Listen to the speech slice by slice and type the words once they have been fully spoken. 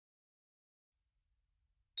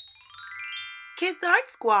Kids Art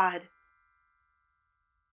Squad.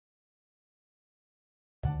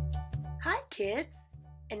 Hi kids,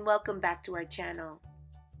 and welcome back to our channel.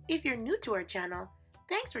 If you're new to our channel,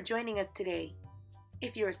 thanks for joining us today.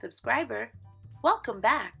 If you're a subscriber, welcome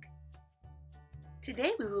back.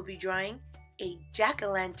 Today we will be drawing a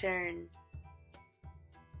jack-o'-lantern.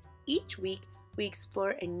 Each week we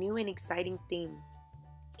explore a new and exciting theme.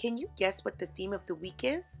 Can you guess what the theme of the week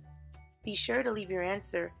is? Be sure to leave your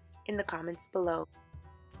answer in the comments below.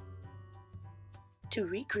 To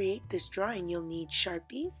recreate this drawing, you'll need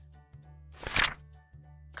Sharpies,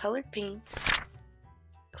 colored paint,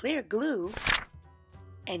 clear glue,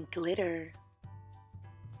 and glitter.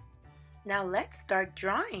 Now let's start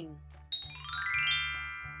drawing.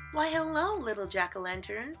 Why hello, little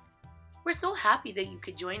jack-o'-lanterns. We're so happy that you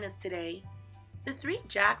could join us today. The three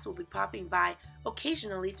jacks will be popping by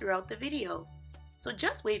occasionally throughout the video, so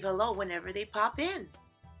just wave hello whenever they pop in.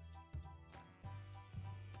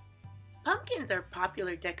 Pumpkins are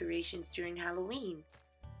popular decorations during Halloween.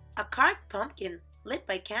 A carved pumpkin lit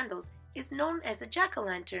by candles is known as a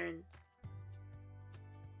jack-o'-lantern.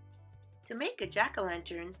 To make a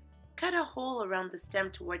jack-o'-lantern, cut a hole around the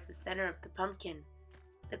stem towards the center of the pumpkin.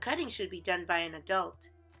 The cutting should be done by an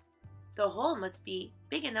adult. The hole must be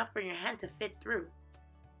big enough for your hand to fit through.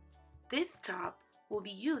 This top will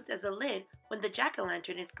be used as a lid when the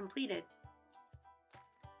jack-o'-lantern is completed.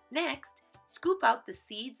 Next, scoop out the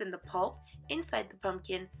seeds and the pulp inside the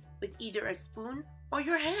pumpkin with either a spoon or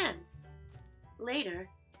your hands. Later,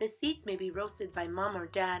 the seeds may be roasted by mom or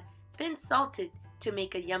dad, then salted to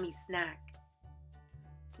make a yummy snack.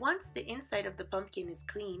 Once the inside of the pumpkin is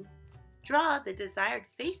clean, draw the desired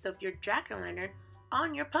face of your jack-o'-lantern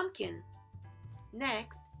on your pumpkin.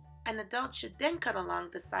 Next, an adult should then cut along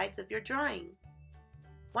the sides of your drawing.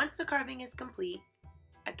 Once the carving is complete,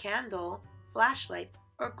 a candle, flashlight,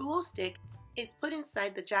 or glow stick is put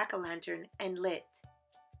inside the jack-o'-lantern and lit.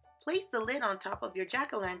 Place the lid on top of your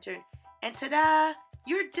jack-o'-lantern and ta-da!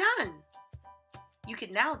 You're done! You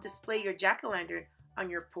can now display your jack-o'-lantern on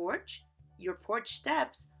your porch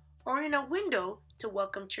steps, or in a window to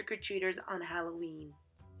welcome trick-or-treaters on Halloween.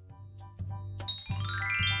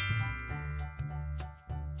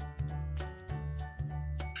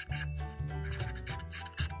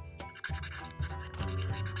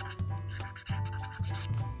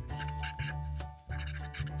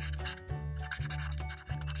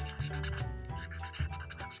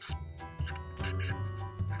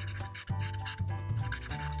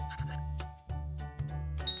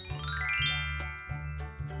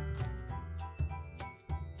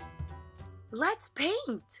 Let's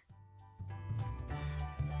paint!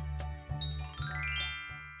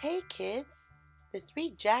 Hey kids, the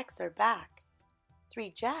three jacks are back.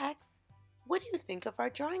 Three jacks? What do you think of our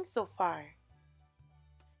drawing so far?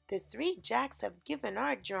 The three jacks have given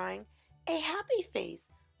our drawing a happy face,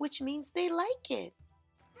 which means they like it.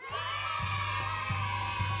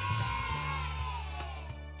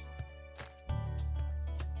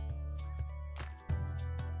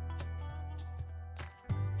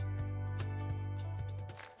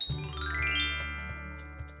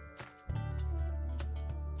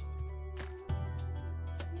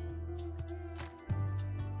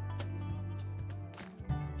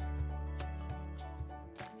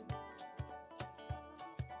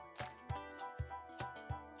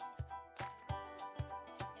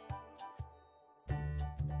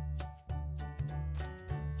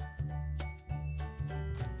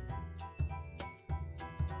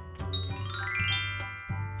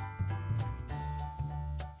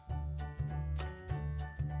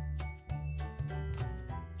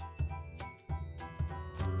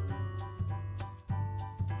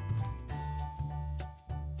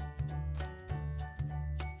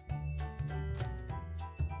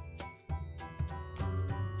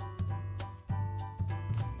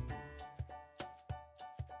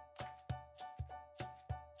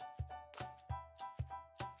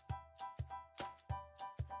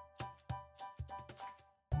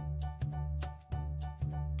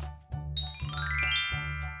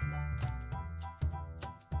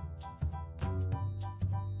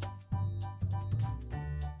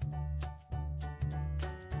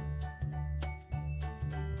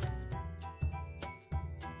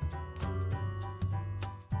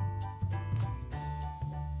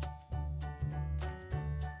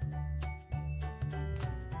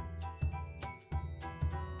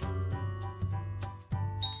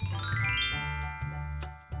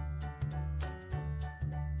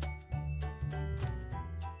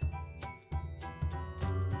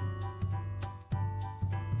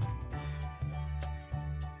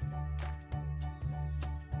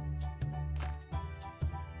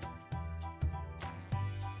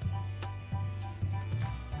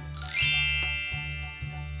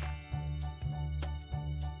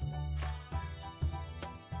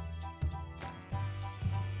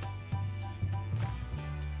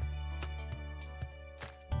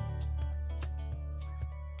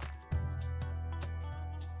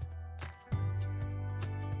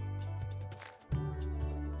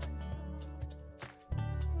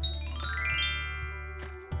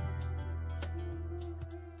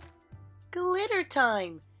 Glitter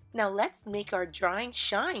time! Now let's make our drawing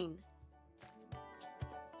shine.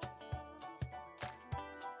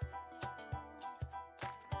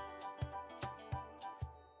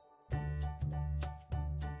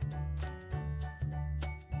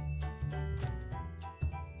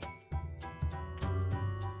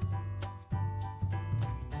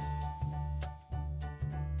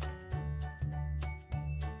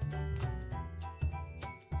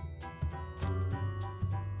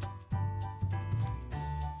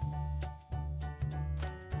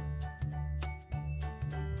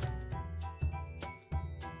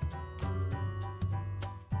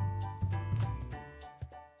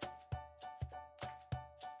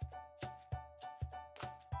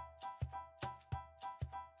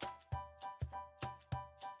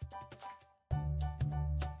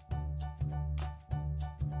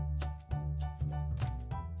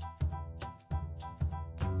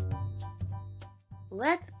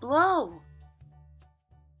 Let's blow!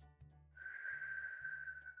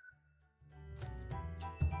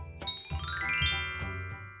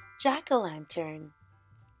 Jack-o'-lantern.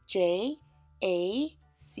 JACKO'Lantern.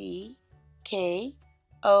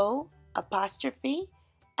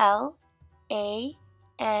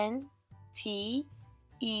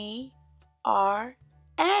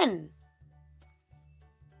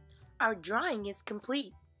 Our drawing is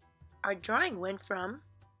complete. Our drawing went from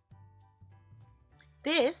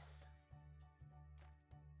this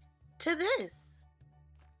to this.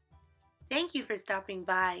 Thank you for stopping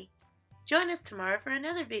by. Join us tomorrow for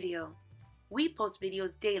another video. We post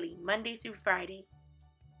videos daily, Monday through Friday.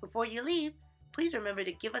 Before you leave, please remember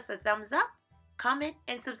to give us a thumbs up, comment,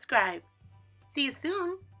 and subscribe. See you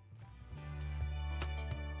soon!